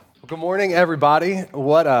Good morning, everybody.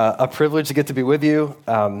 What a privilege to get to be with you.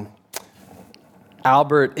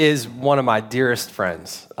 Albert is one of my dearest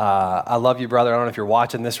friends. I love you, brother. I don't know if you're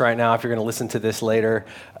watching this right now, if you're going to listen to this later.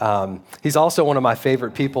 He's also one of my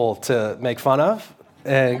favorite people to make fun of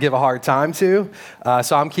and give a hard time to.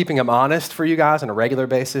 So I'm keeping him honest for you guys on a regular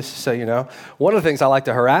basis, so you know. One of the things I like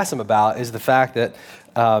to harass him about is the fact that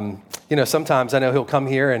sometimes I know he'll come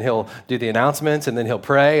here and he'll do the announcements and then he'll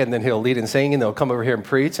pray and then he'll lead in singing and they'll come over here and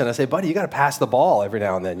preach. And I say, buddy, you got to pass the ball every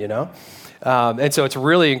now and then, you know? And so it's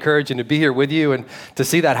really encouraging to be here with you and to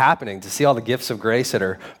see that happening, to see all the gifts of grace that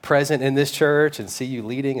are present in this church and see you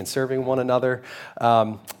leading and serving one another.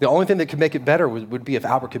 The only thing that could make it better would be if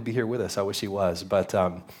Albert could be here with us. I wish he was, but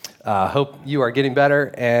hope you are getting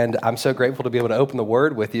better, and I'm so grateful to be able to open the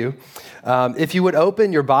Word with you. If you would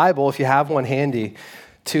open your Bible, if you have one handy,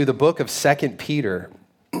 to the book of 2 Peter.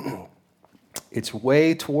 It's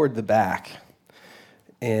way toward the back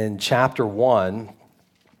in chapter 1.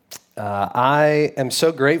 I am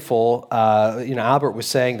so grateful. Albert was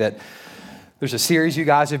saying that there's a series you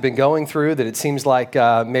guys have been going through that it seems like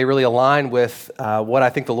may really align with what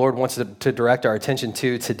I think the Lord wants to direct our attention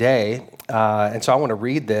to today. And so I want to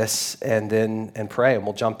read this and pray, and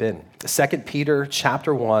we'll jump in. 2 Peter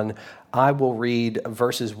chapter 1, I will read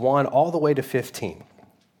verses 1 all the way to 15.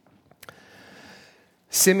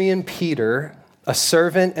 Simeon Peter, a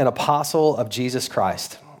servant and apostle of Jesus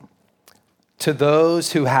Christ, to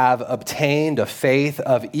those who have obtained a faith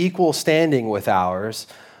of equal standing with ours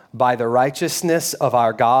by the righteousness of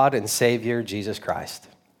our God and Savior, Jesus Christ.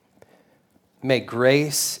 May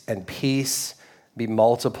grace and peace be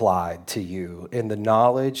multiplied to you in the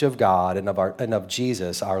knowledge of God and of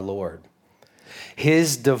Jesus our Lord.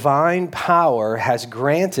 His divine power has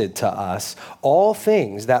granted to us all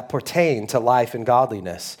things that pertain to life and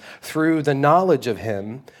godliness through the knowledge of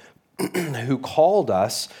him who called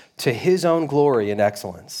us to his own glory and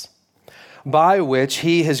excellence, by which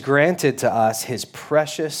he has granted to us his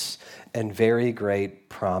precious and very great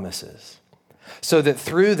promises, so that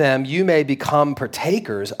through them you may become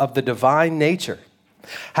partakers of the divine nature,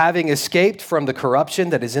 having escaped from the corruption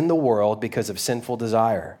that is in the world because of sinful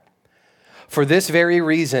desire. For this very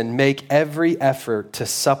reason, make every effort to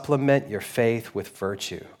supplement your faith with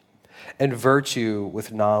virtue, and virtue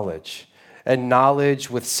with knowledge, and knowledge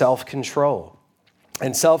with self-control,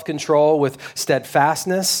 and self-control with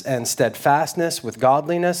steadfastness, and steadfastness with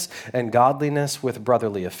godliness, and godliness with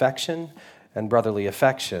brotherly affection, and brotherly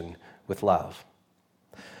affection with love.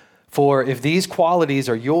 For if these qualities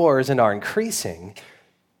are yours and are increasing,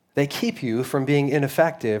 they keep you from being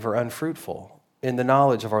ineffective or unfruitful in the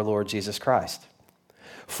knowledge of our Lord Jesus Christ.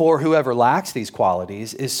 For whoever lacks these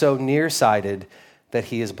qualities is so nearsighted that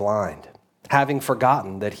he is blind, having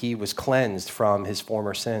forgotten that he was cleansed from his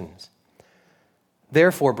former sins.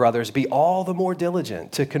 Therefore, brothers, be all the more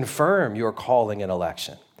diligent to confirm your calling and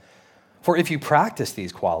election. For if you practice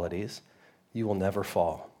these qualities, you will never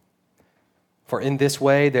fall. For in this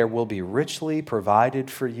way there will be richly provided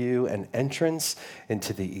for you an entrance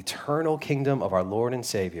into the eternal kingdom of our Lord and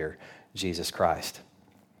Savior, Jesus Christ.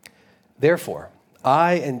 Therefore,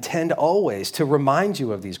 I intend always to remind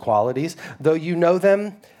you of these qualities, though you know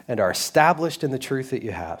them and are established in the truth that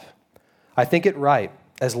you have. I think it right,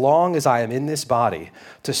 as long as I am in this body,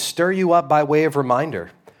 to stir you up by way of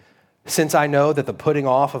reminder, since I know that the putting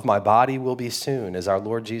off of my body will be soon, as our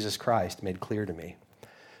Lord Jesus Christ made clear to me.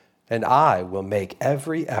 And I will make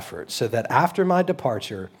every effort so that after my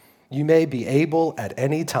departure, you may be able at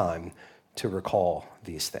any time to recall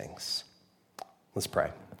these things. Let's pray.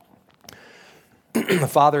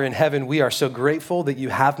 Father in heaven, we are so grateful that you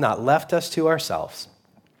have not left us to ourselves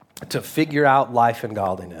to figure out life and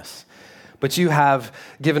godliness, but you have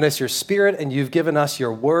given us your Spirit and you've given us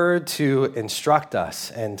your word to instruct us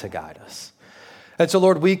and to guide us. And so,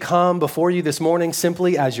 Lord, we come before you this morning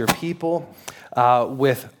simply as your people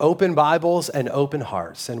with open Bibles and open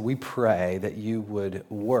hearts, and we pray that you would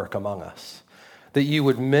work among us, that you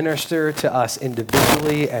would minister to us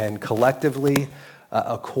individually and collectively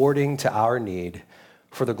according to our need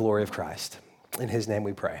for the glory of Christ. In his name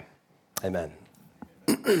we pray. Amen.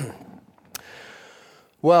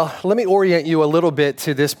 Well, let me orient you a little bit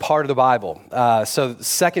to this part of the Bible. So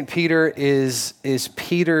 2 Peter is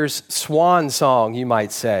Peter's swan song, you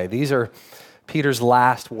might say. These are Peter's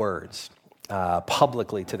last words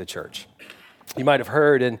publicly to the church. You might have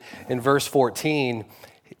heard in verse 14,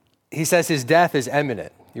 he says his death is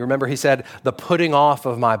imminent. You remember he said, the putting off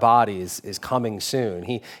of my body is coming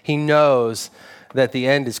soon. He knows that the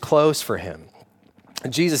end is close for him.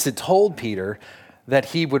 Jesus had told Peter that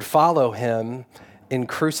he would follow him in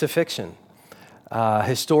crucifixion.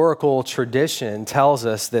 Historical tradition tells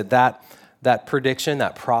us that prediction,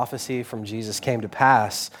 that prophecy from Jesus came to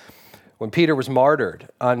pass when Peter was martyred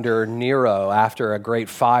under Nero after a great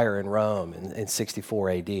fire in Rome in 64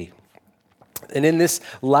 AD. And in this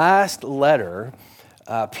last letter,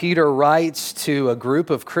 Peter writes to a group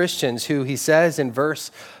of Christians who, he says in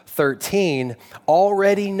verse 13,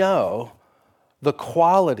 already know the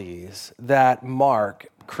qualities that mark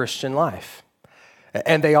Christian life.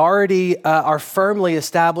 And they already are firmly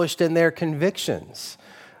established in their convictions.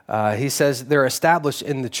 He says they're established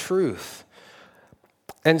in the truth.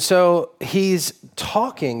 And so he's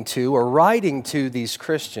talking to or writing to these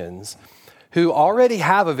Christians who already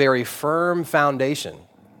have a very firm foundation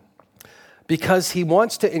because he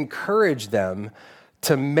wants to encourage them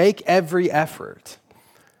to make every effort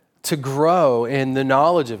to grow in the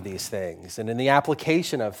knowledge of these things and in the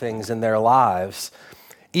application of things in their lives,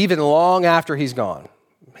 even long after he's gone.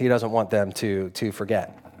 He doesn't want them to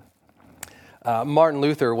forget. Martin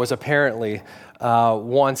Luther was apparently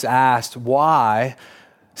once asked why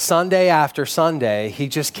Sunday after Sunday he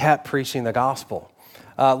just kept preaching the gospel.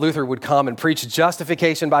 Luther would come and preach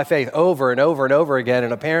justification by faith over and over and over again,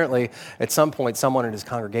 and apparently at some point someone in his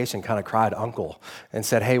congregation kind of cried uncle and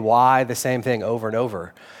said, hey, why the same thing over and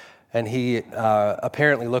over? And he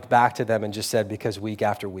apparently looked back to them and just said, because week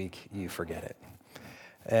after week you forget it.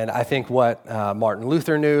 And I think what Martin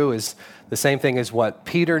Luther knew is the same thing as what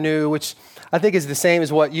Peter knew, which I think is the same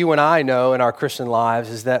as what you and I know in our Christian lives,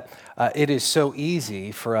 is that it is so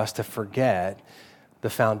easy for us to forget the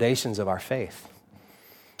foundations of our faith.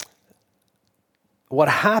 What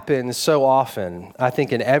happens so often, I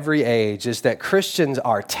think in every age, is that Christians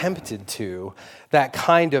are tempted to that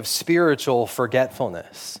kind of spiritual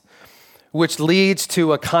forgetfulness, which leads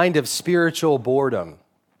to a kind of spiritual boredom,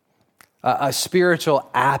 a spiritual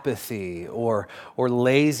apathy or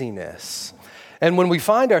laziness. And when we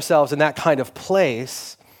find ourselves in that kind of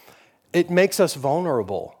place, it makes us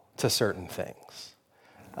vulnerable to certain things.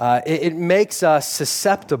 It makes us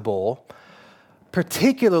susceptible,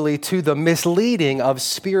 particularly to the misleading of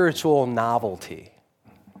spiritual novelty.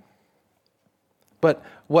 But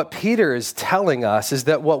what Peter is telling us is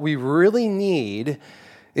that what we really need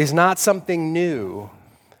is not something new.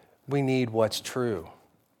 We need what's true.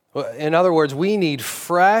 In other words, we need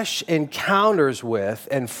fresh encounters with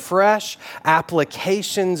and fresh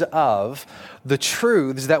applications of the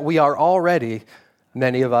truths that we are already,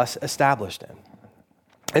 many of us, established in.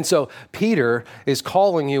 And so Peter is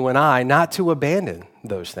calling you and I not to abandon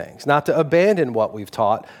those things, not to abandon what we've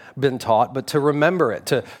been taught, but to remember it,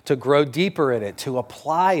 to grow deeper in it, to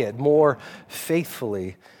apply it more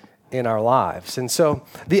faithfully in our lives. And so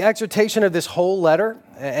the exhortation of this whole letter,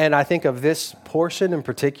 and I think of this portion in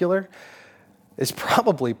particular, is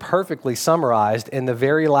probably perfectly summarized in the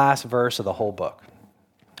very last verse of the whole book,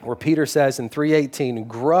 where Peter says in 3:18,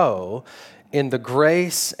 grow in the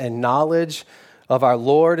grace and knowledge of our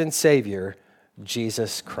Lord and Savior,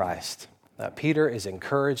 Jesus Christ. Peter is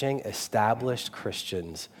encouraging established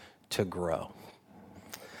Christians to grow.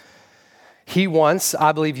 He wants,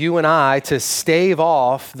 I believe, you and I to stave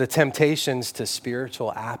off the temptations to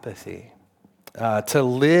spiritual apathy, to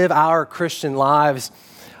live our Christian lives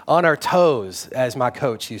on our toes, as my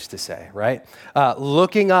coach used to say, right?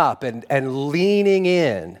 Looking up and leaning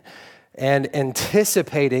in and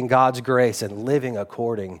anticipating God's grace and living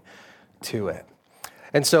according to it.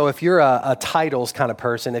 And so if you're a titles kind of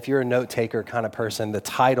person, if you're a note taker kind of person, the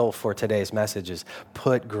title for today's message is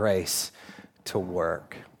Put Grace to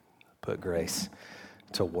Work. Put grace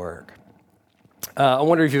to work. I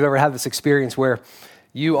wonder if you've ever had this experience where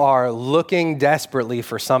you are looking desperately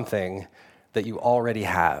for something that you already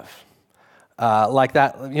have. Like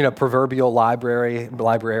that, proverbial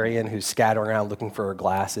librarian who's scattering around looking for her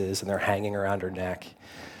glasses and they're hanging around her neck.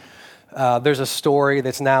 There's a story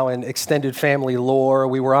that's now in extended family lore.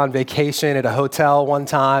 We were on vacation at a hotel one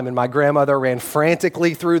time, and my grandmother ran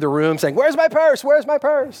frantically through the room saying, "Where's my purse? Where's my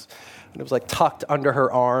purse?" And it was like tucked under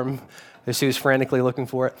her arm as she was frantically looking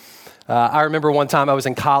for it. I remember one time I was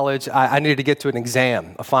in college. I needed to get to an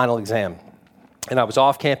exam, a final exam. And I was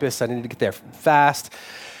off campus. I needed to get there fast.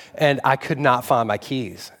 And I could not find my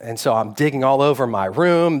keys. And so I'm digging all over my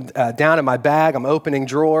room, down in my bag. I'm opening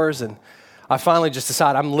drawers. And I finally just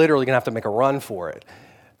decided I'm literally going to have to make a run for it.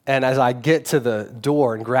 And as I get to the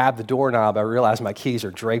door and grab the doorknob, I realize my keys are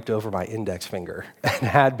draped over my index finger and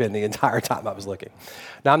had been the entire time I was looking.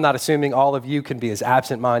 Now, I'm not assuming all of you can be as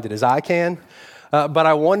absent-minded as I can, but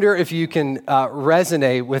I wonder if you can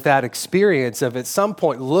resonate with that experience of at some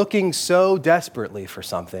point looking so desperately for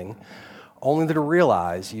something, only to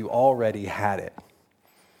realize you already had it.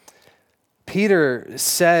 Peter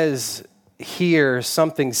says here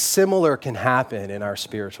something similar can happen in our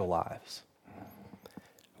spiritual lives,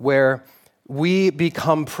 where we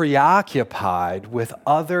become preoccupied with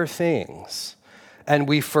other things and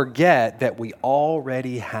we forget that we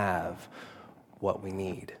already have what we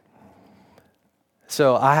need.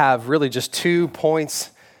 So I have really just 2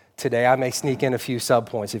 points today. I may sneak in a few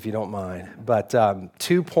subpoints if you don't mind, but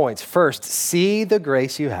 2 points. First, see the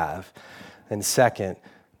grace you have, and second,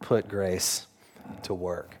 put grace to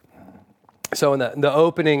work. So in the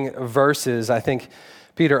opening verses, I think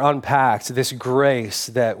Peter unpacks this grace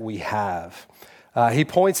that we have. He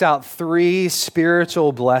points out 3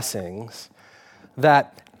 spiritual blessings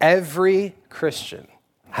that every Christian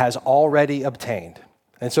has already obtained.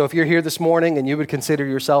 And so if you're here this morning and you would consider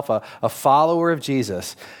yourself a follower of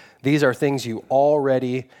Jesus, these are things you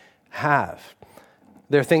already have.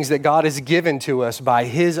 They're things that God has given to us by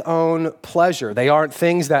his own pleasure. They aren't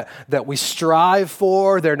things that we strive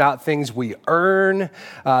for. They're not things we earn.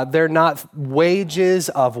 They're not wages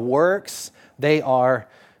of works. They are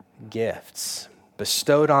gifts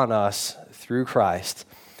bestowed on us through Christ.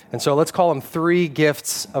 And so let's call them 3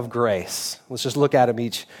 gifts of grace. Let's just look at them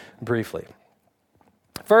each briefly.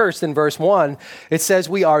 First, in verse 1, it says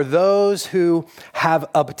we are those who have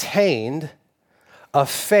obtained a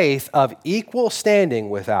faith of equal standing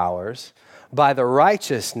with ours by the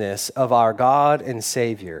righteousness of our God and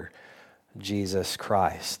Savior, Jesus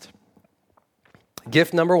Christ.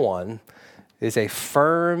 Gift number 1 is a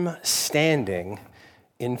firm standing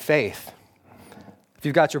in faith. If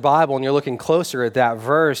you've got your Bible and you're looking closer at that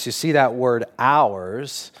verse, you see that word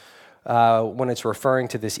ours when it's referring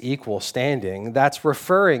to this equal standing. That's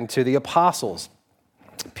referring to the apostles.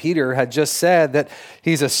 Peter had just said that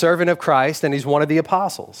he's a servant of Christ and he's one of the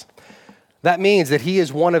apostles. That means that he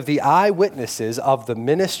is one of the eyewitnesses of the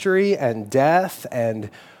ministry and death and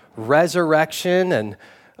resurrection and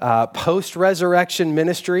post-resurrection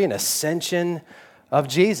ministry and ascension of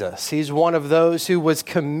Jesus. He's one of those who was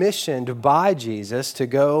commissioned by Jesus to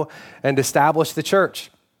go and establish the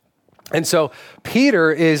church. And so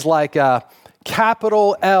Peter is like a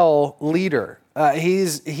capital L leader.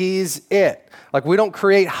 He's it. Like, we don't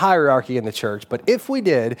create hierarchy in the church, but if we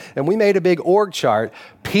did and we made a big org chart,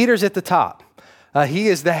 Peter's at the top. He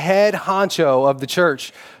is the head honcho of the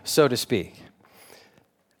church, so to speak.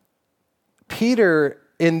 Peter,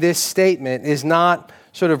 in this statement, is not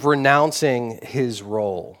sort of renouncing his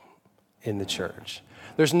role in the church.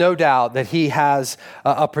 There's no doubt that he has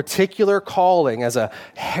a particular calling as a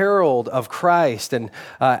herald of Christ and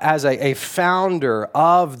as a founder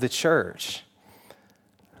of the church.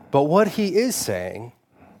 But what he is saying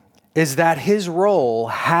is that his role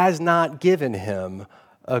has not given him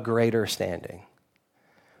a greater standing.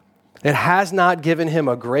 It has not given him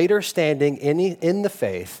a greater standing in the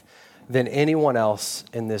faith than anyone else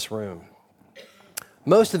in this room.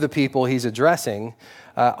 Most of the people he's addressing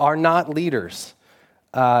are not leaders.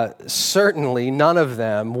 Certainly none of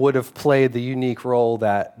them would have played the unique role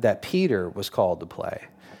that Peter was called to play.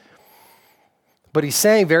 But he's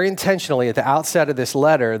saying very intentionally at the outset of this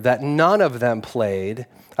letter that none of them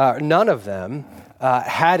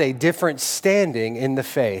had a different standing in the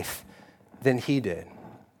faith than he did.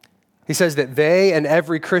 He says that they and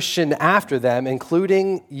every Christian after them,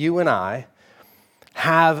 including you and I,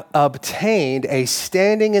 have obtained a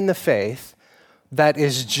standing in the faith that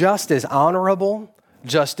is just as honorable,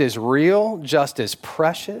 just as real, just as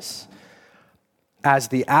precious as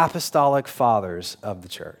the apostolic fathers of the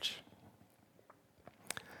church.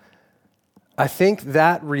 I think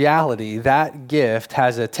that reality, that gift,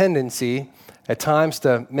 has a tendency at times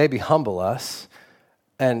to maybe humble us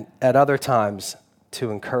and at other times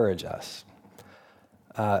to encourage us.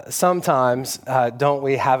 Sometimes, don't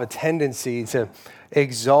we have a tendency to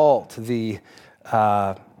exalt the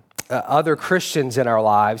other Christians in our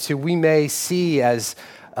lives who we may see as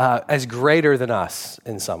greater than us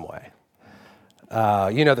in some way?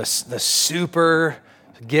 The super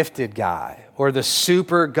gifted guy or the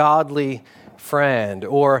super godly friend,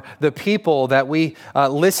 or the people that we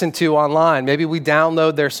listen to online. Maybe we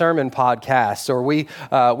download their sermon podcasts, or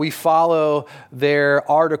we follow their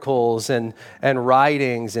articles and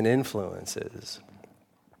writings and influences.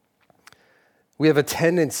 We have a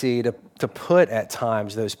tendency to put at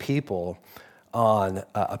times those people on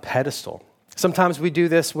a pedestal. Sometimes we do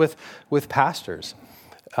this with pastors.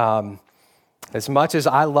 As much as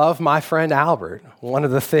I love my friend Albert, one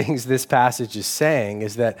of the things this passage is saying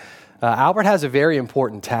is that Albert has a very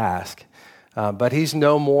important task, but he's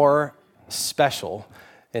no more special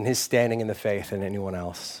in his standing in the faith than anyone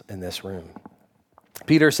else in this room.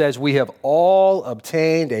 Peter says, we have all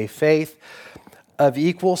obtained a faith of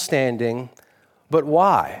equal standing, but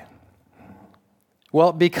why?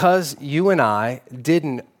 Well, because you and I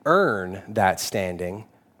didn't earn that standing,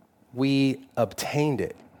 we obtained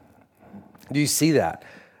it. Do you see that?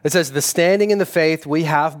 It says the standing in the faith we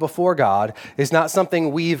have before God is not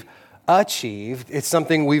something we've achieved, it's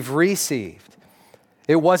something we've received.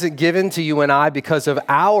 It wasn't given to you and I because of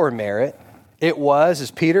our merit. It was, as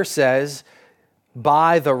Peter says,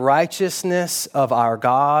 by the righteousness of our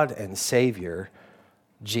God and Savior,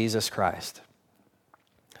 Jesus Christ.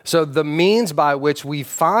 So the means by which we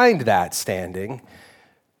find that standing,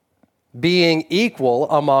 being equal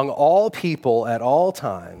among all people at all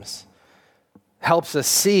times, helps us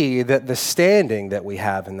see that the standing that we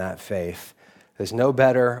have in that faith is no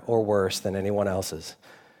better or worse than anyone else's.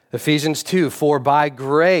 Ephesians 2, for by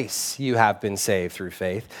grace you have been saved through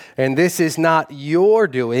faith, and this is not your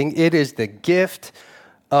doing, it is the gift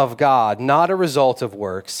of God, not a result of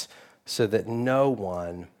works, so that no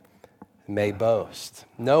one may boast.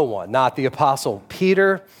 No one, not the Apostle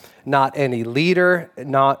Peter, not any leader,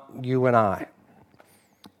 not you and I.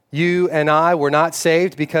 You and I were not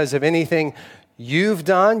saved because of anything you've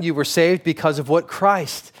done. You were saved because of what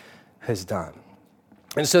Christ has done.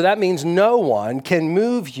 And so that means no one can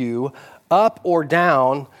move you up or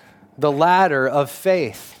down the ladder of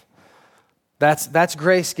faith. That's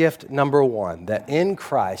grace gift number one, that in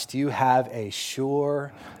Christ you have a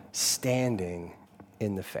sure standing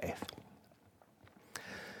in the faith.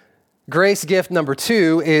 Grace gift number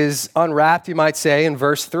two is unwrapped, you might say, in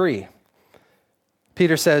verse 3.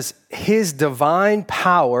 Peter says, his divine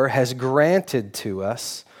power has granted to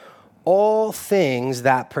us all things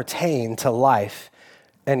that pertain to life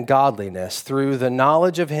and godliness through the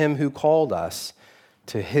knowledge of him who called us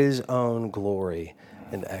to his own glory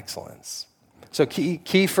and excellence. So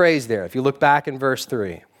key phrase there. If you look back in verse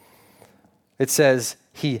 3, it says,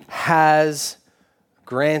 he has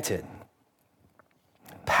granted.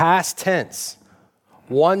 Past tense,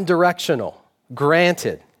 one directional,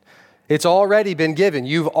 granted. It's already been given.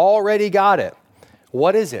 You've already got it.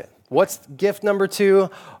 What is it? What's gift number two?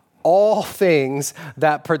 All things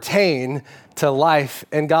that pertain to life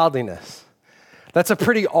and godliness. That's a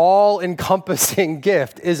pretty all-encompassing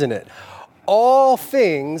gift, isn't it? All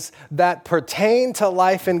things that pertain to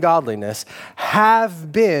life and godliness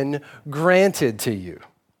have been granted to you.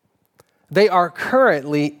 They are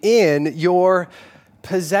currently in your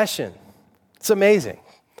possession. It's amazing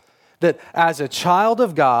that as a child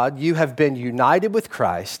of God, you have been united with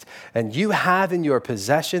Christ, and you have in your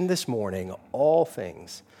possession this morning all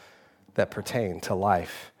things that pertain to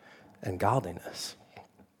life and godliness.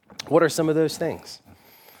 What are some of those things?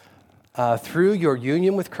 Through your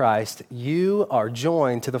union with Christ, you are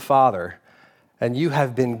joined to the Father, and you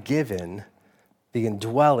have been given the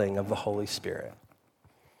indwelling of the Holy Spirit.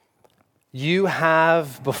 You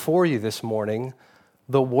have before you this morning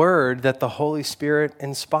the word that the Holy Spirit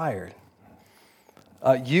inspired.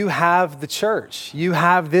 You have the church. You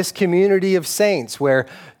have this community of saints where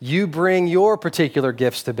you bring your particular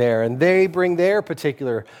gifts to bear and they bring their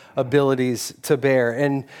particular abilities to bear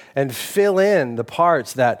and fill in the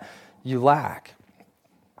parts that you lack.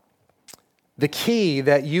 The key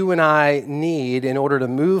that you and I need in order to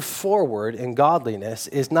move forward in godliness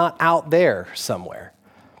is not out there somewhere.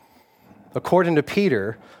 According to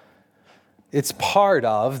Peter, it's part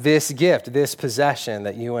of this gift, this possession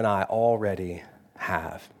that you and I already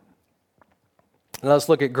have. Now let's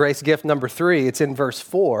look at grace gift number 3. It's in verse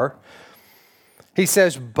 4. He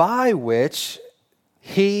says, by which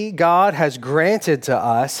he, God, has granted to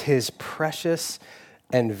us his precious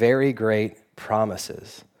and very great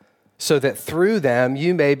promises, so that through them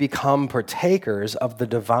you may become partakers of the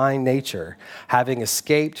divine nature, having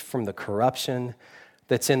escaped from the corruption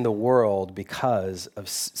that's in the world because of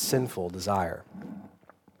sinful desire.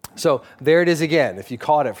 So there it is again. If you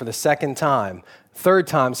caught it for the second time, third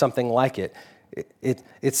time, something like it,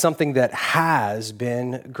 it's something that has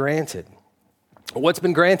been granted. What's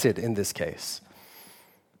been granted in this case?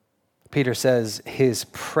 Peter says his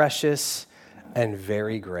precious and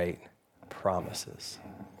very great promises.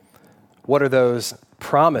 What are those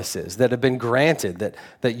promises that have been granted,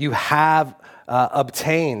 that you have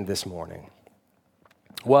obtained this morning?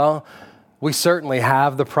 Well, we certainly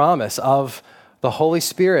have the promise of the Holy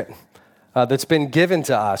Spirit that's been given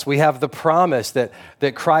to us. We have the promise that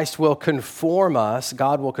Christ will conform us,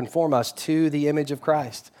 God will conform us to the image of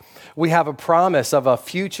Christ. We have a promise of a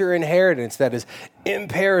future inheritance that is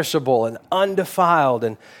imperishable and undefiled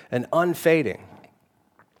and unfading.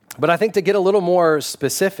 But I think to get a little more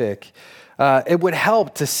specific, it would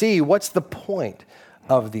help to see what's the point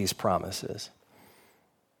of these promises.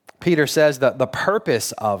 Peter says that the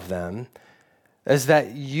purpose of them is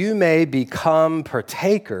that you may become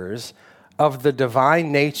partakers of the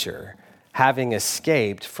divine nature having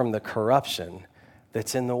escaped from the corruption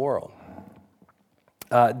that's in the world.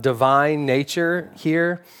 Divine nature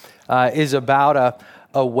here is about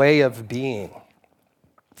a way of being,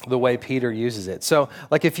 the way Peter uses it. So,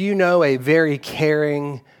 like if you know a very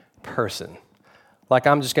caring person, like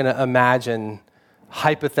I'm just going to imagine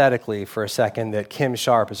hypothetically for a second that Kim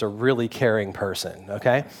Sharp is a really caring person,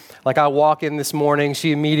 okay? Like I walk in this morning,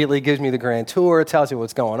 she immediately gives me the grand tour, tells me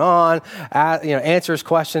what's going on, answers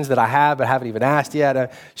questions that I have but haven't even asked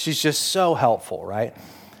yet. She's just so helpful, right?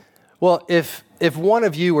 Well, if one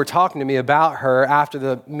of you were talking to me about her after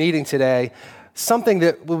the meeting today, something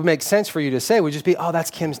that would make sense for you to say would just be, oh, that's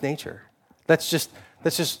Kim's nature. That's just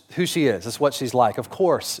who she is. That's what she's like. Of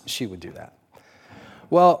course she would do that.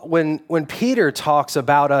 Well, when Peter talks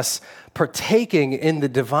about us partaking in the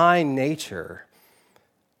divine nature,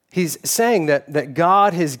 he's saying that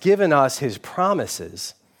God has given us his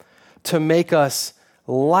promises to make us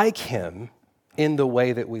like him in the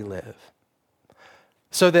way that we live.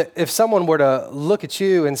 So that if someone were to look at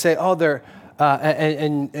you and say, oh, they're,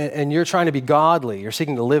 and you're trying to be godly, you're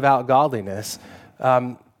seeking to live out godliness,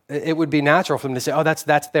 it would be natural for them to say, oh,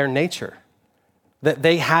 that's their nature. That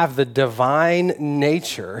they have the divine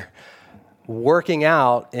nature working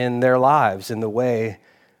out in their lives in the way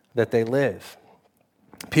that they live.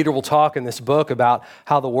 Peter will talk in this book about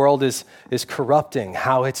how the world is corrupting,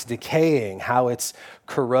 how it's decaying, how it's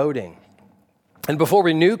corroding. And before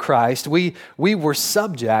we knew Christ, we were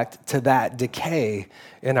subject to that decay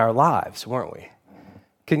in our lives, weren't we?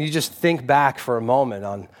 Can you just think back for a moment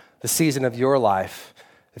on the season of your life,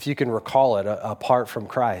 if you can recall it, apart from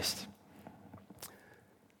Christ?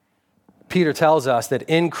 Peter tells us that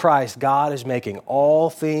in Christ, God is making all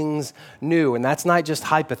things new. And that's not just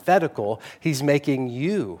hypothetical. He's making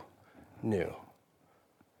you new.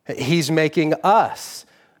 He's making us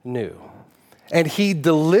new. And he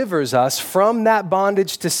delivers us from that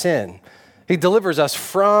bondage to sin. He delivers us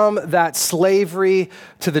from that slavery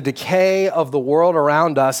to the decay of the world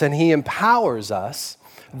around us. And he empowers us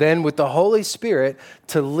then with the Holy Spirit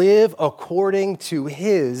to live according to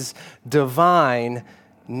his divine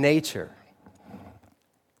nature.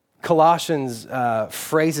 Colossians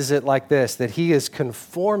phrases it like this, that he is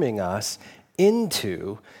conforming us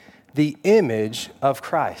into the image of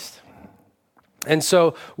Christ. And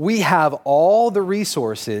so we have all the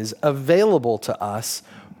resources available to us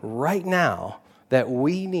right now that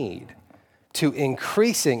we need to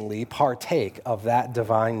increasingly partake of that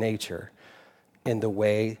divine nature in the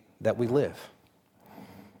way that we live.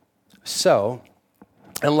 So,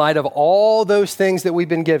 in light of all those things that we've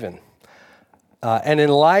been given, and in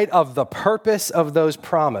light of the purpose of those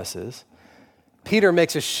promises, Peter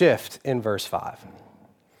makes a shift in verse 5.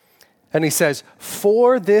 And he says,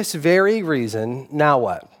 for this very reason, now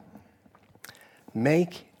what?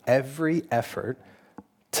 Make every effort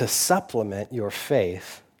to supplement your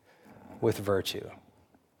faith with virtue.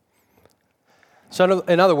 So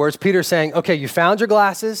in other words, Peter's saying, okay, you found your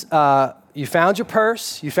glasses, you found your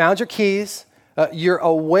purse, you found your keys, you're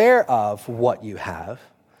aware of what you have.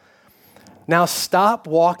 Now stop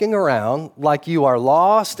walking around like you are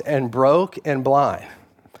lost and broke and blind,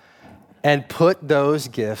 and put those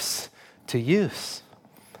gifts to use.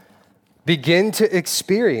 Begin to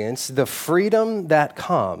experience the freedom that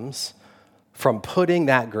comes from putting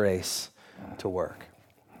that grace to work.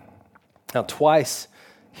 Now twice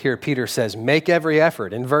here Peter says, make every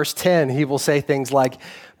effort. In verse 10, he will say things like,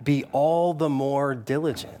 be all the more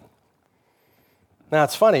diligent. Now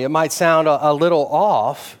it's funny, it might sound a little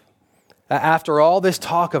off. After all this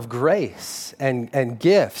talk of grace and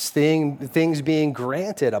gifts, things being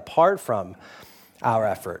granted apart from our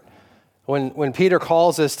effort. When Peter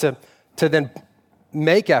calls us to then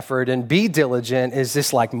make effort and be diligent, is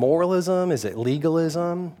this like moralism? Is it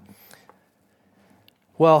legalism?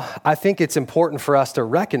 Well, I think it's important for us to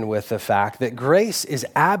reckon with the fact that grace is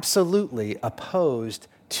absolutely opposed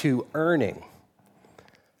to earning.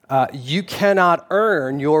 You cannot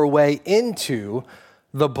earn your way into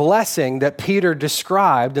the blessing that Peter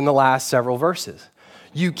described in the last several verses.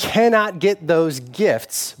 You cannot get those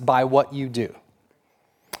gifts by what you do.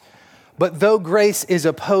 But though grace is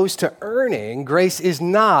opposed to earning, grace is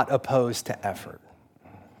not opposed to effort.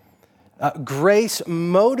 Grace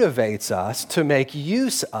motivates us to make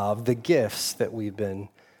use of the gifts that we've been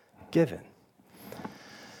given.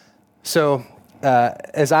 So,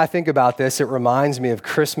 as I think about this, it reminds me of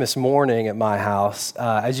Christmas morning at my house.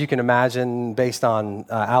 As you can imagine, based on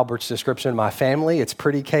Albert's description of my family, it's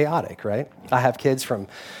pretty chaotic, right? I have kids from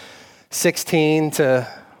 16 to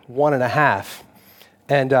 1.5,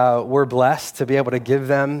 and we're blessed to be able to give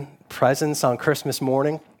them presents on Christmas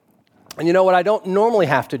morning. And you know what I don't normally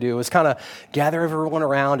have to do is kind of gather everyone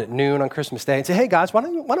around at noon on Christmas Day and say, hey guys, why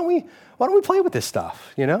don't we play with this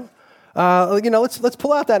stuff, you know? Let's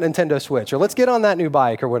pull out that Nintendo Switch, or let's get on that new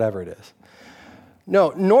bike, or whatever it is.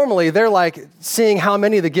 No, normally they're like seeing how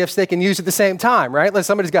many of the gifts they can use at the same time, right? Like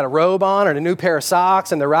somebody's got a robe on or a new pair of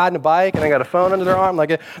socks and they're riding a bike and they got a phone under their arm.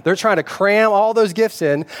 Like they're trying to cram all those gifts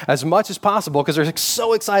in as much as possible because they're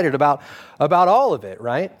so excited about all of it,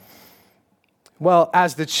 right? Well,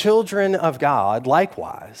 as the children of God,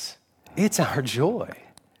 likewise, it's our joy.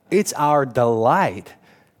 It's our delight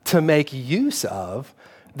to make use of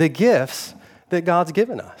the gifts that God's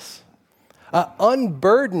given us.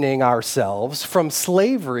 Unburdening ourselves from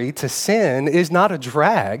slavery to sin is not a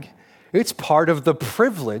drag. It's part of the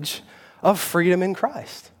privilege of freedom in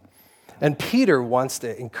Christ. And Peter wants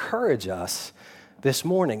to encourage us this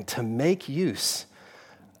morning to make use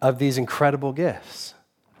of these incredible gifts.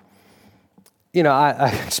 You know, I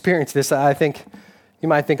experienced this, I think you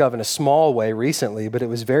might think of in a small way recently, but it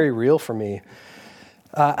was very real for me.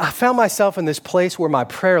 I found myself in this place where my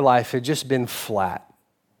prayer life had just been flat.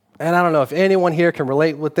 And I don't know if anyone here can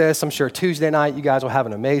relate with this. I'm sure Tuesday night you guys will have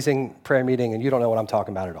an amazing prayer meeting and you don't know what I'm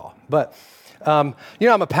talking about at all. But, I'm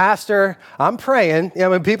a pastor. I'm praying.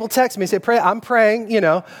 When people text me and say, pray, I'm praying,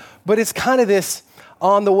 but it's kind of this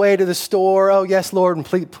on the way to the store, oh, yes, Lord, and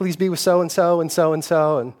please be with so-and-so and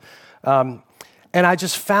so-and-so. And I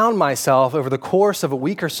just found myself over the course of a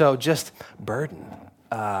week or so just burdened.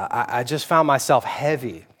 I just found myself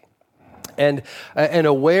heavy and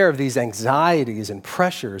aware of these anxieties and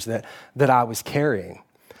pressures that I was carrying.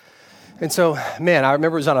 And so, man, I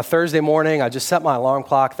remember it was on a Thursday morning. I just set my alarm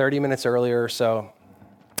clock 30 minutes earlier or so.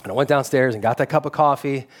 And I went downstairs and got that cup of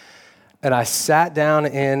coffee. And I sat down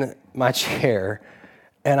in my chair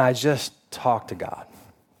and I just talked to God.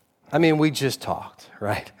 I mean, we just talked,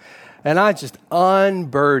 right? And I just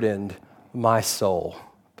unburdened my soul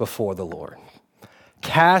before the Lord,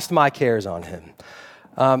 cast my cares on him.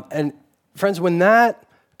 And friends, when that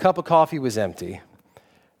cup of coffee was empty,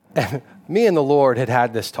 and me and the Lord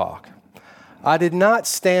had this talk, I did not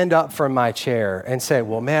stand up from my chair and say,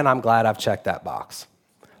 well, man, I'm glad I've checked that box.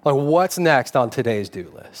 Like, what's next on today's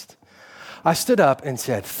do list? I stood up and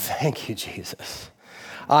said, thank you, Jesus.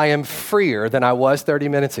 I am freer than I was 30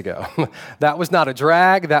 minutes ago. That was not a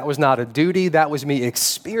drag. That was not a duty. That was me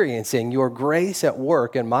experiencing your grace at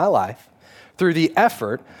work in my life through the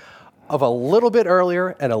effort of a little bit earlier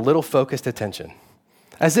and a little focused attention.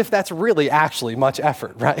 As if that's really actually much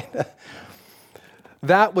effort, right?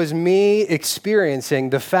 That was me experiencing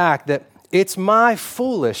the fact that it's my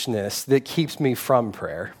foolishness that keeps me from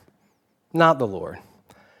prayer, not the Lord.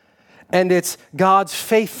 And it's God's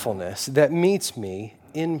faithfulness that meets me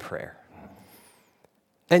in prayer.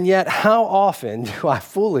 And yet, how often do I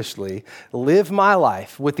foolishly live my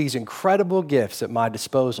life with these incredible gifts at my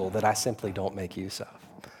disposal that I simply don't make use of?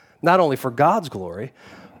 Not only for God's glory,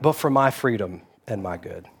 but for my freedom and my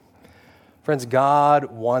good. Friends, God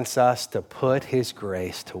wants us to put his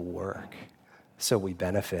grace to work so we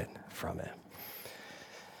benefit from it.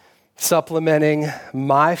 Supplementing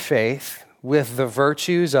my faith with the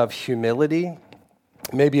virtues of humility,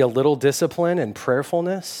 maybe a little discipline and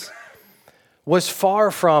prayerfulness, was far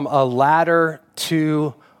from a ladder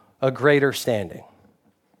to a greater standing.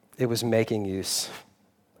 It was making use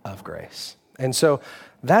of grace. And so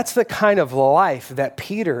that's the kind of life that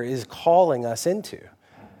Peter is calling us into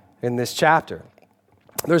in this chapter.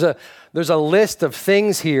 There's a list of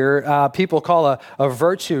things here people call a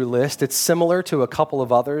virtue list. It's similar to a couple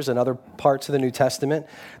of others in other parts of the New Testament.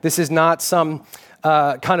 This is not some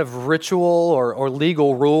kind of ritual or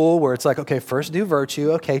legal rule where it's like, okay, first do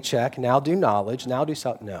virtue, okay, check, now do knowledge, now do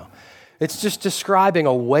something. No. It's just describing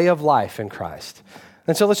a way of life in Christ.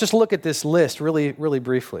 And so let's just look at this list really, really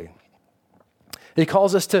briefly. He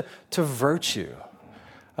calls us to virtue.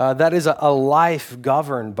 That is a life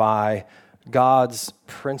governed by God's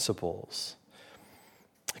principles.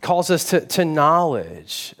 He calls us to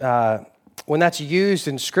knowledge. When that's used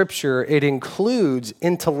in Scripture, it includes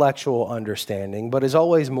intellectual understanding, but is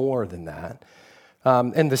always more than that.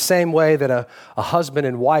 In the same way that a husband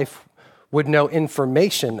and wife would know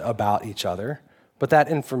information about each other, but that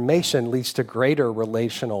information leads to greater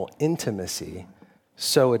relational intimacy,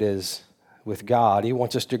 so it is with God. He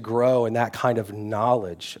wants us to grow in that kind of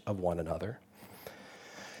knowledge of one another.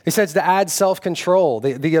 He says to add self-control,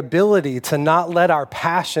 the ability to not let our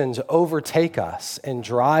passions overtake us and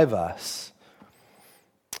drive us.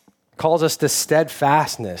 Calls us to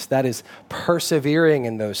steadfastness, that is persevering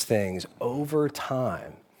in those things over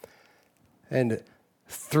time and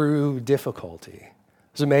through difficulty.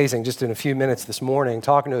 It was amazing just in a few minutes this morning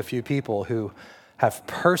talking to a few people who have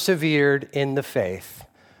persevered in the faith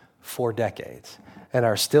for decades and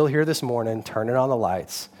are still here this morning turning on the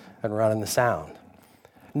lights and running the sound.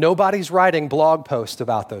 Nobody's writing blog posts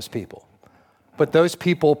about those people, but those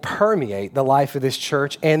people permeate the life of this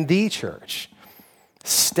church and the church.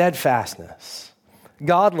 Steadfastness,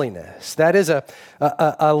 godliness, that is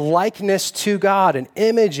a likeness to God, an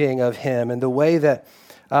imaging of him in the way that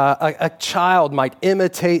a child might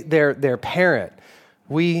imitate their parent.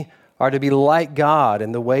 We are to be like God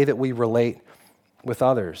in the way that we relate with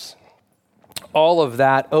others. All of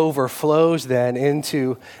that overflows then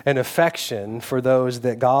into an affection for those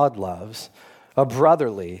that God loves, a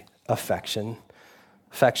brotherly affection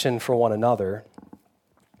for one another.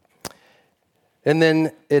 And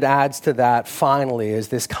then it adds to that, finally, is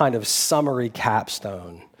this kind of summary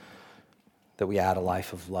capstone that we add a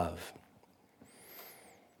life of love.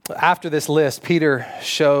 After this list, Peter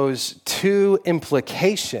shows two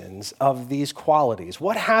implications of these qualities.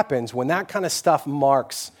 What happens when that kind of stuff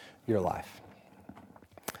marks your life?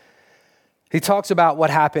 He talks about what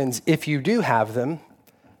happens if you do have them,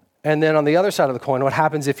 and then on the other side of the coin, what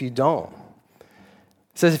happens if you don't.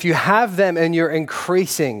 It says if you have them and you're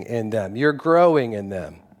increasing in them, you're growing in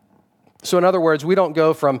them. So in other words, we don't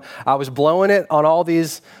go from, I was blowing it on all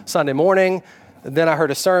these Sunday morning, then I heard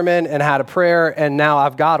a sermon and had a prayer, and now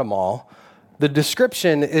I've got them all. The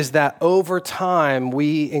description is that over time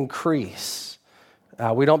we increase.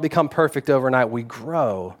 We don't become perfect overnight, we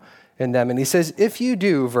grow in them. And he says, if you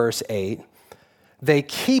do, verse 8, they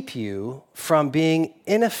keep you from being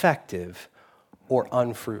ineffective or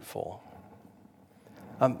unfruitful.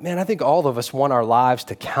 Man, I think all of us want our lives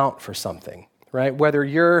to count for something, right? Whether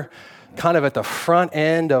you're kind of at the front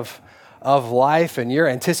end of life and you're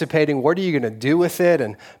anticipating what are you going to do with it?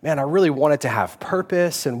 And man, I really want it to have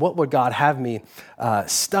purpose. And what would God have me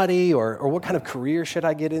study? Or what kind of career should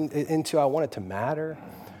I get into? I want it to matter.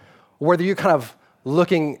 Whether you're kind of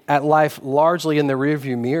looking at life largely in the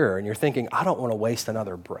rearview mirror and you're thinking, I don't want to waste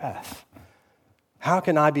another breath. How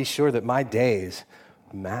can I be sure that my days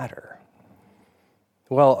matter?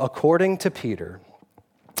 Well, according to Peter,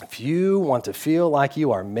 if you want to feel like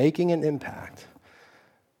you are making an impact,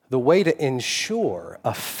 the way to ensure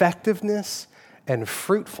effectiveness and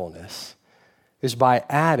fruitfulness is by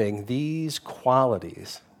adding these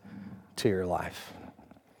qualities to your life.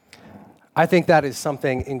 I think that is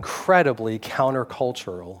something incredibly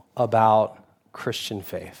countercultural about Christian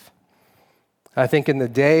faith. I think in the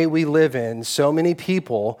day we live in, so many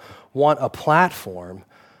people want a platform,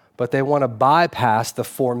 but they want to bypass the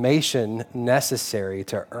formation necessary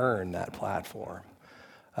to earn that platform.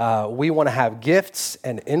 We want to have gifts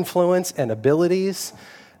and influence and abilities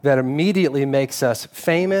that immediately makes us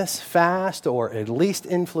famous, fast, or at least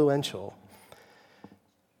influential.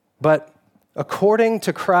 But according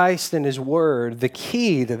to Christ and his word, the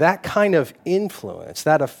key to that kind of influence,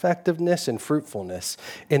 that effectiveness and fruitfulness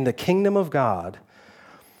in the kingdom of God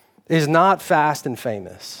is not fast and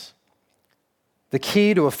famous. The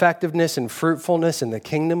key to effectiveness and fruitfulness in the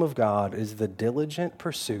kingdom of God is the diligent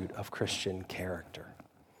pursuit of Christian character.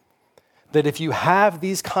 That if you have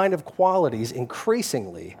these kind of qualities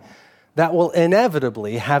increasingly, that will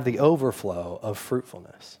inevitably have the overflow of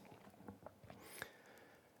fruitfulness.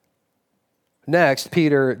 Next,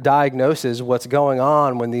 Peter diagnoses what's going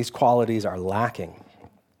on when these qualities are lacking.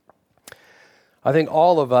 I think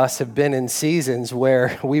all of us have been in seasons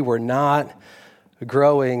where we were not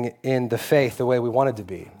growing in the faith the way we wanted to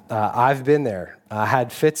be. I've been there. I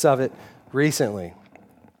had fits of it recently.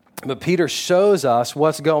 But Peter shows us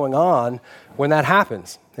what's going on when that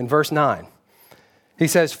happens in verse 9. He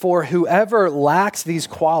says, "For whoever lacks these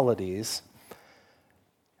qualities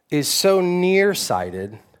is so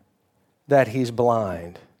nearsighted that he's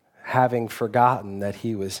blind, having forgotten that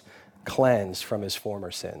he was cleansed from his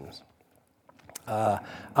former sins."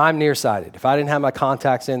 I'm nearsighted. If I didn't have my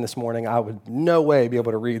contacts in this morning, I would no way be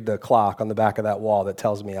able to read the clock on the back of that wall that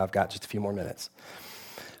tells me I've got just a few more minutes.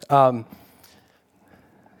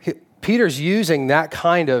 Peter's using that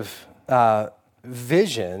kind of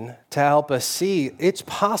vision to help us see it's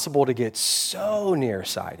possible to get so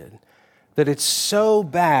nearsighted that it's so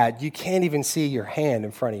bad you can't even see your hand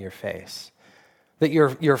in front of your face, that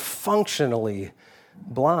you're functionally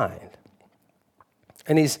blind.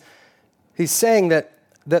 And he's saying that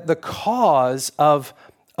the cause of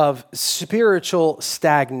spiritual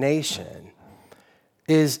stagnation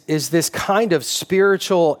is this kind of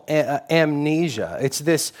spiritual amnesia. It's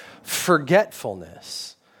this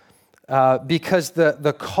forgetfulness. Because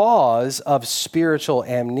the cause of spiritual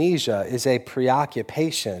amnesia is a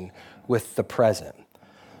preoccupation with the present.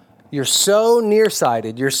 You're so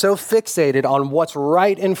nearsighted, you're so fixated on what's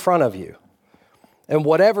right in front of you and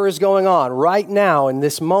whatever is going on right now in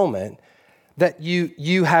this moment, that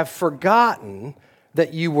you have forgotten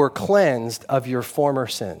that you were cleansed of your former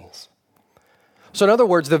sins. So in other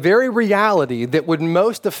words, the very reality that would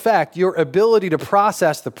most affect your ability to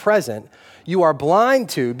process the present, you are blind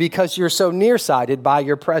to because you're so nearsighted by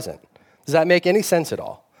your present. Does that make any sense at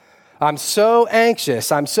all? I'm so anxious.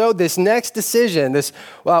 This next decision,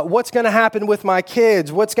 what's going to happen with my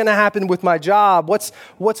kids? What's going to happen with my job? What's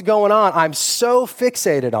going on? I'm so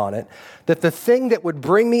fixated on it that the thing that would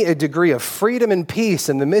bring me a degree of freedom and peace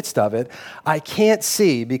in the midst of it, I can't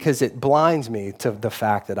see because it blinds me to the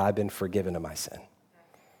fact that I've been forgiven of my sin.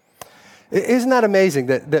 Isn't that amazing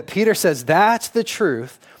that Peter says that's the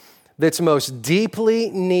truth that's most deeply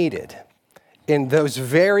needed in those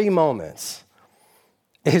very moments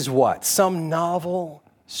is what? Some novel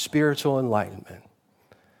spiritual enlightenment.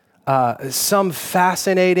 Some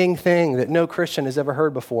fascinating thing that no Christian has ever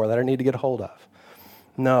heard before that I need to get a hold of.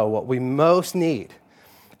 No, what we most need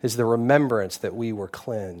is the remembrance that we were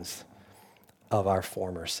cleansed of our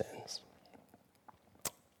former sins.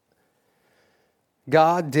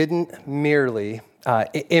 God didn't merely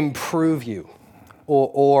improve you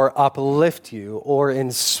or uplift you or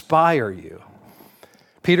inspire you.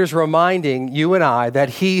 Peter's reminding you and I that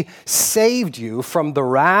he saved you from the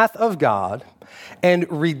wrath of God and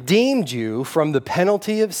redeemed you from the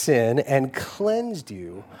penalty of sin and cleansed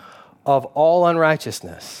you of all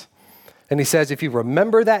unrighteousness. And he says, if you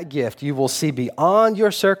remember that gift, you will see beyond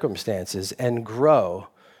your circumstances and grow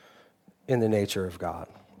in the nature of God.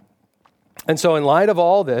 And so in light of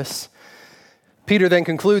all this, Peter then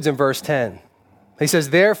concludes in verse 10. He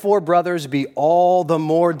says, therefore, brothers, be all the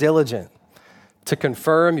more diligent to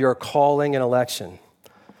confirm your calling and election.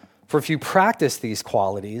 For if you practice these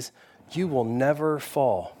qualities, you will never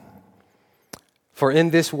fall. For in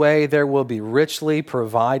this way there will be richly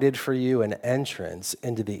provided for you an entrance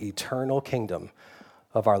into the eternal kingdom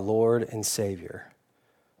of our Lord and Savior,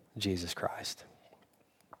 Jesus Christ.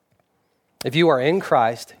 If you are in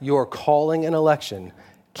Christ, your calling and election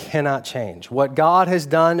cannot change. What God has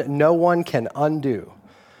done, no one can undo.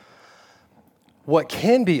 What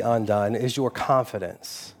can be undone is your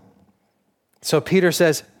confidence. So Peter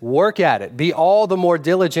says, work at it. Be all the more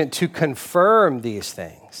diligent to confirm these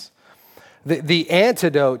things. The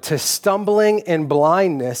antidote to stumbling and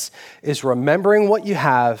blindness is remembering what you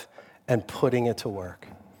have and putting it to work.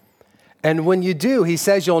 And when you do, he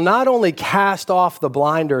says, you'll not only cast off the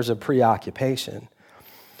blinders of preoccupation,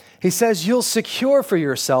 he says you'll secure for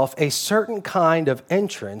yourself a certain kind of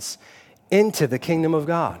entrance into the kingdom of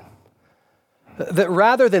God. That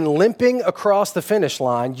rather than limping across the finish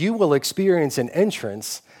line, you will experience an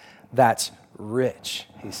entrance that's rich,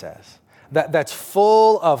 he says. That's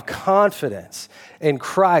full of confidence in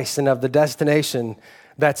Christ and of the destination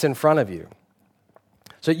that's in front of you.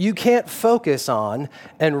 So you can't focus on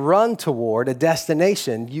and run toward a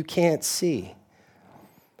destination you can't see.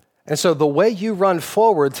 And so the way you run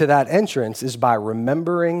forward to that entrance is by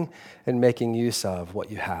remembering and making use of what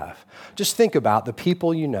you have. Just think about the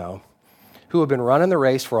people you know who have been running the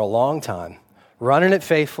race for a long time, running it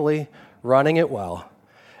faithfully, running it well.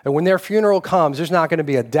 And when their funeral comes, there's not going to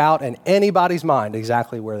be a doubt in anybody's mind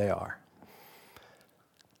exactly where they are.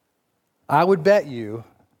 I would bet you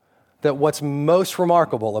that what's most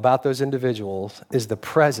remarkable about those individuals is the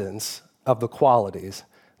presence of the qualities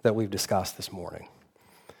that we've discussed this morning.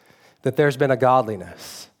 That there's been a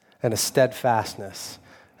godliness and a steadfastness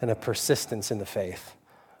and a persistence in the faith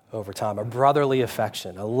over time, a brotherly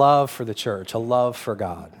affection, a love for the church, a love for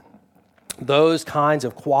God. Those kinds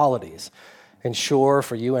of qualities ensure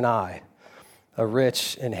for you and I a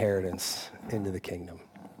rich inheritance into the kingdom.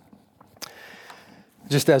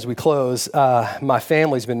 Just as we close, my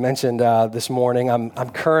family's been mentioned this morning. I'm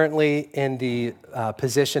currently in the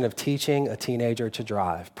position of teaching a teenager to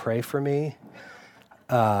drive. Pray for me.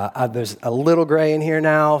 There's a little gray in here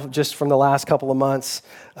now, just from the last couple of months.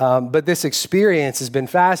 But this experience has been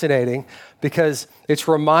fascinating because it's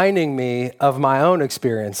reminding me of my own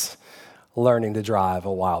experience learning to drive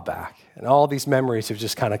a while back. And all these memories have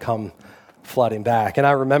just kind of come flooding back. And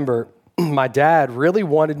I remember my dad really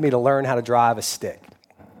wanted me to learn how to drive a stick.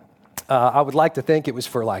 I would like to think it was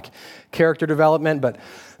for like character development, but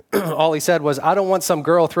all he said was, I don't want some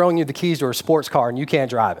girl throwing you the keys to her sports car and you can't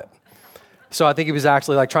drive it. So I think he was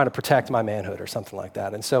actually like trying to protect my manhood or something like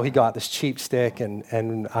that. And so he got this cheap stick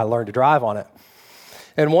and I learned to drive on it.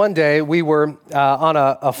 And one day we were on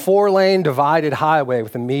a 4-lane divided highway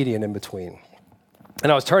with a median in between.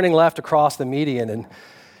 And I was turning left across the median and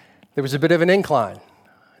there was a bit of an incline.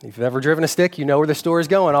 If you've ever driven a stick, you know where the story's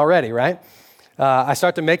going already, right? I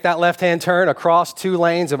start to make that left-hand turn across 2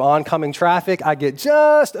 lanes of oncoming traffic. I get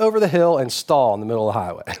just over the hill and stall in the middle of the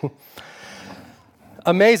highway.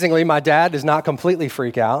 Amazingly, my dad does not completely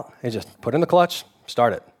freak out. He just put in the clutch,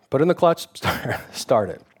 start it. Put in the clutch, start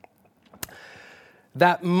it.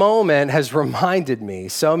 That moment has reminded me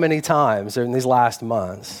so many times in these last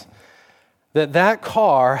months that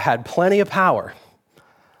car had plenty of power,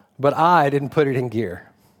 but I didn't put it in gear.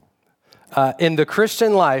 In the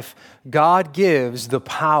Christian life, God gives the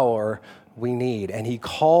power we need, and he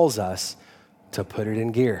calls us to put it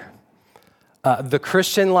in gear. The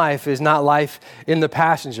Christian life is not life in the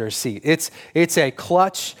passenger seat. It's a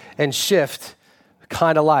clutch and shift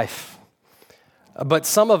kind of life. But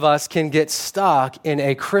some of us can get stuck in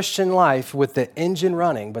a Christian life with the engine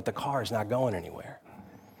running, but the car is not going anywhere.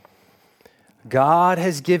 God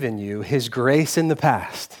has given you his grace in the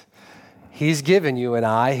past. He's given you and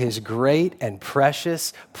I his great and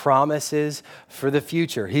precious promises for the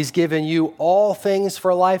future. He's given you all things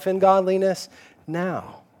for life and godliness.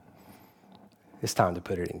 Now, it's time to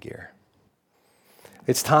put it in gear.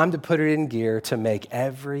 It's time to put it in gear to make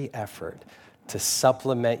every effort to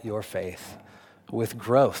supplement your faith with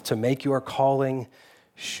growth, to make your calling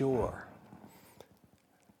sure.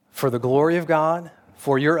 For the glory of God,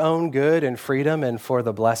 for your own good and freedom, and for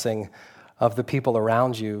the blessing of the people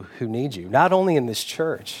around you who need you, not only in this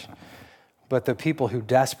church, but the people who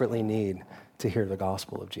desperately need to hear the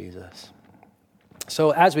gospel of Jesus.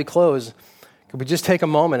 So as we close, could we just take a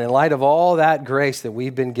moment in light of all that grace that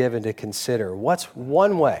we've been given to consider? What's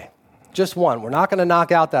one way, just one, we're not going to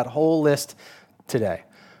knock out that whole list today.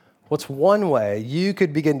 What's one way you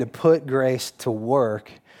could begin to put grace to work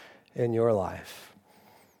in your life?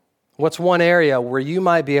 What's one area where you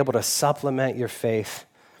might be able to supplement your faith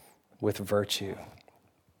with virtue?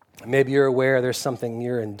 Maybe you're aware there's something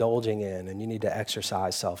you're indulging in and you need to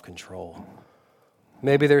exercise self-control.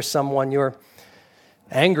 Maybe there's someone you're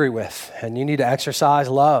angry with and you need to exercise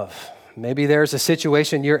love. Maybe there's a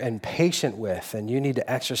situation you're impatient with and you need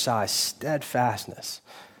to exercise steadfastness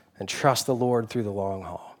and trust the Lord through the long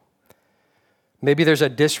haul. Maybe there's a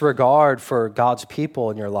disregard for God's people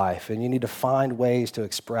in your life and you need to find ways to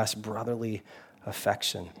express brotherly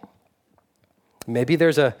affection. Maybe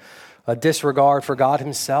there's a disregard for God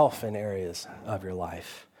himself in areas of your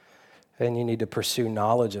life, and you need to pursue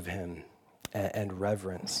knowledge of him and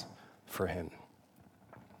reverence for him.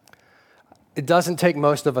 It doesn't take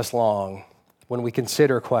most of us long when we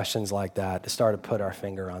consider questions like that to start to put our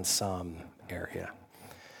finger on some area.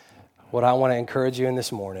 What I want to encourage you in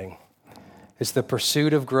this morning is the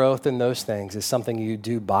pursuit of growth in those things is something you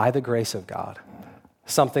do by the grace of God,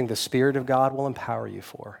 something the Spirit of God will empower you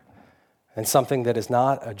for, and something that is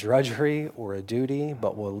not a drudgery or a duty,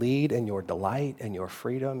 but will lead in your delight and your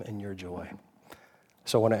freedom and your joy.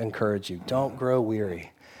 So I want to encourage you, don't grow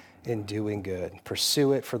weary in doing good.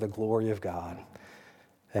 Pursue it for the glory of God,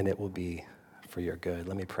 and it will be for your good.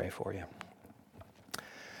 Let me pray for you.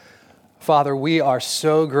 Father, we are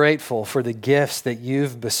so grateful for the gifts that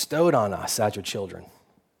you've bestowed on us as your children.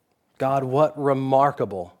 God, what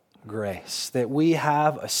remarkable grace that we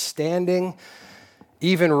have a standing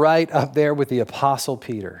even right up there with the Apostle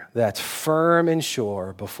Peter, that's firm and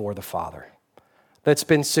sure before the Father, that's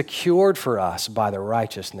been secured for us by the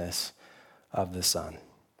righteousness of the Son.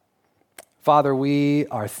 Father, we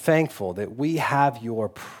are thankful that we have your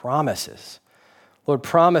promises. Lord,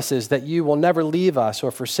 promises that you will never leave us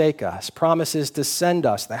or forsake us, promises to send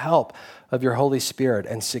us the help of your Holy Spirit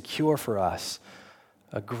and secure for us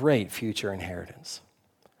a great future inheritance.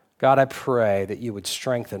 God, I pray that you would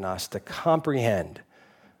strengthen us to comprehend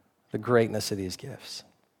the greatness of these gifts.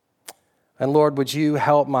 And Lord, would you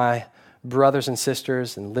help my brothers and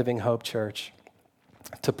sisters in Living Hope Church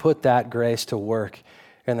to put that grace to work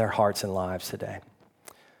in their hearts and lives today.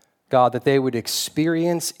 God, that they would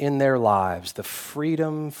experience in their lives the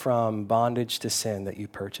freedom from bondage to sin that you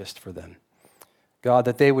purchased for them. God,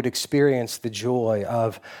 that they would experience the joy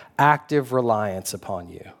of active reliance upon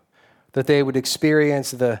you. That they would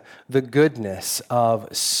experience the goodness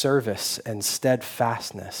of service and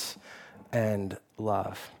steadfastness and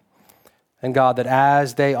love. And God, that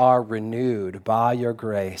as they are renewed by your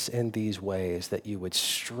grace in these ways, that you would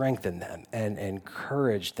strengthen them and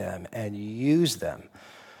encourage them and use them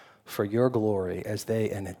for your glory as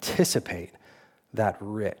they anticipate that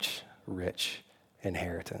rich, rich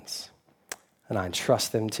inheritance. And I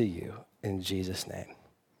entrust them to you in Jesus' name.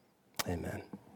 Amen.